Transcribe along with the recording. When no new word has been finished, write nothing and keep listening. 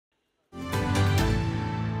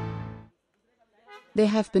There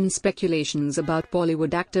have been speculations about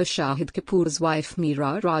Bollywood actor Shahid Kapoor's wife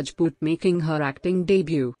Mira Rajput making her acting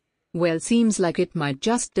debut. Well, seems like it might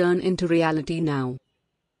just turn into reality now.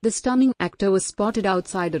 The stunning actor was spotted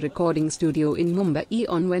outside a recording studio in Mumbai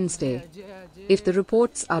on Wednesday. If the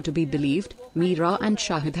reports are to be believed, Mira and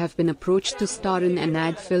Shahid have been approached to star in an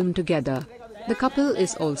ad film together. The couple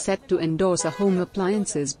is all set to endorse a home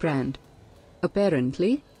appliances brand.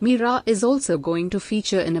 Apparently, Mira is also going to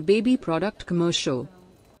feature in a baby product commercial.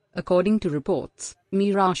 According to reports,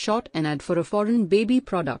 Mira shot an ad for a foreign baby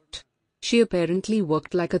product. She apparently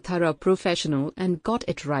worked like a thorough professional and got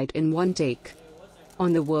it right in one take.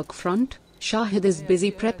 On the work front, Shahid is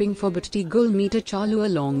busy prepping for Batti Gul Meeta Chalu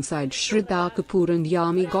alongside Shraddha Kapoor and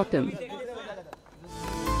Yami Gautam.